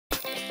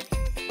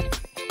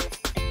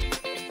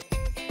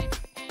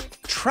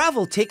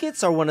Travel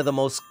tickets are one of the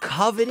most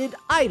coveted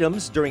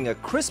items during a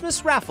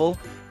Christmas raffle,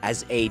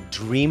 as a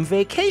dream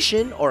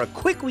vacation or a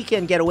quick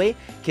weekend getaway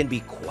can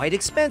be quite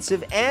expensive,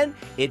 and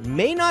it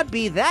may not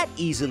be that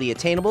easily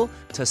attainable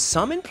to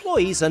some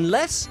employees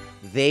unless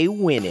they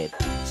win it.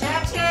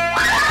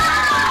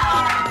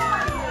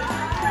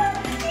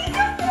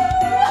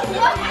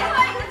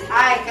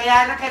 Ay,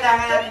 kaya na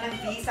kailangan natin ng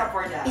visa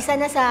for that. Isa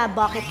na sa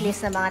bucket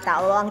list ng mga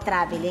tao ang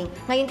traveling.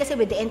 Ngayon kasi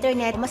with the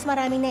internet, mas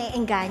maraming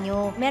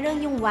naiengganyo. Meron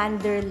yung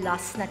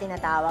wanderlust na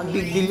tinatawag.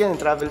 Big deal yan,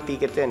 travel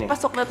ticket yan eh.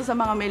 Pasok na to sa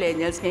mga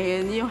millennials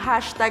ngayon, yung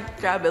hashtag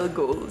travel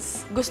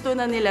goals. Gusto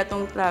na nila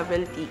tong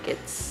travel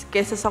tickets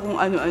kesa sa kung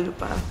ano-ano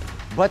pa.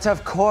 But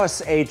of course,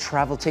 a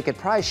travel ticket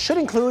price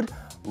should include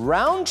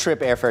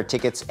round-trip airfare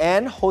tickets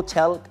and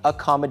hotel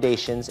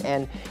accommodations,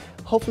 and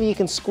hopefully you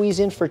can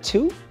squeeze in for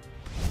 2.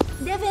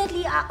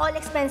 Definitely, all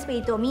expense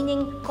paid to,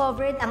 meaning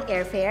covered ang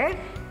airfare,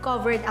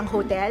 covered ang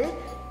hotel,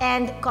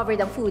 and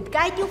covered ang food.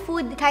 Kahit yung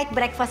food, kahit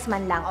breakfast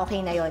man lang, okay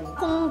na yon.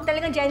 Kung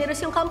talagang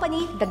generous yung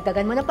company,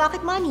 dagdagan mo ng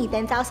pocket money,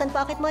 10,000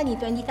 pocket money,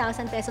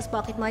 20,000 pesos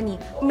pocket money.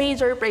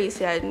 Major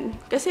price yan.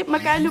 Kasi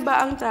magkano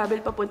ba ang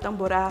travel papuntang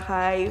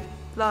Boracay,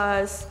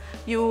 plus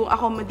yung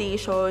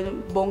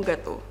accommodation,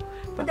 bongga to.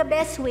 The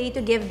best way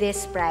to give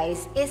this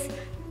price is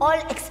all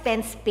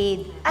expense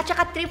paid. At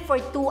saka trip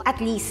for 2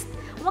 at least.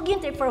 Huwag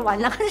yung trip for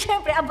 1 lang. Kasi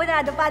syempre,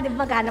 abonado pa,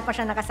 maghanap pa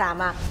siya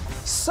nakasama.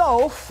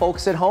 So,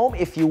 folks at home,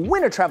 if you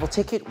win a travel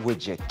ticket,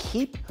 would you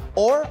keep?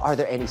 Or are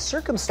there any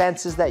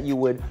circumstances that you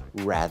would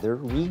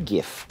rather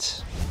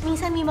re-gift?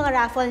 Minsan may mga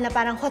raffle na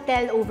parang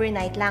hotel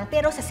overnight lang,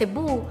 pero sa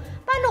Cebu.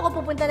 Paano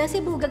ako pupunta ng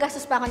Cebu?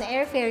 Gagastos pa ako ng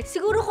airfare.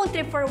 Siguro kung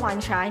trip for 1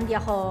 siya, hindi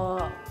ako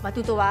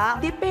matutuwa.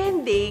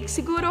 Depende.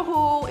 Siguro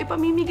kung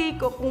ipamimigay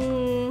ko kung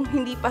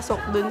hindi pasok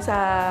dun sa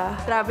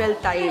travel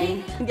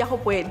time, hindi ako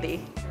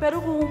pwede. Pero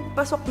kung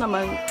pasok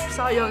naman,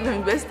 sayang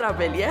ng best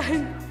travel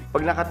yan.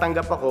 Pag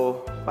nakatanggap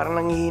ako,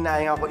 parang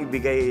nanghihinayang ako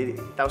ibigay,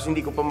 tapos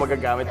hindi ko pa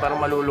magagamit, parang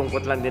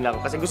malulungkot lang din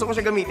ako. Kasi gusto ko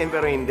siya gamitin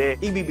pero hindi.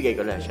 Ibibigay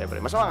ko lang, syempre.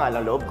 Masama nga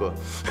lang loob ko.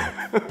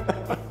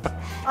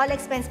 All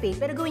expense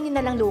paid, pero gawin nyo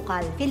na lang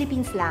local,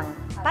 Philippines lang.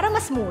 Para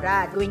mas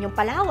mura, gawin yung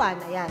Palawan,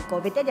 ayan,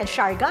 coveted yan,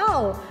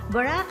 Siargao,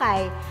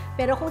 Boracay.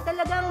 Pero kung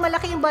talagang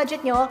malaki yung budget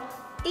nyo,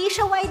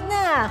 Asia-wide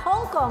na,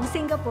 Hong Kong,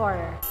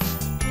 Singapore.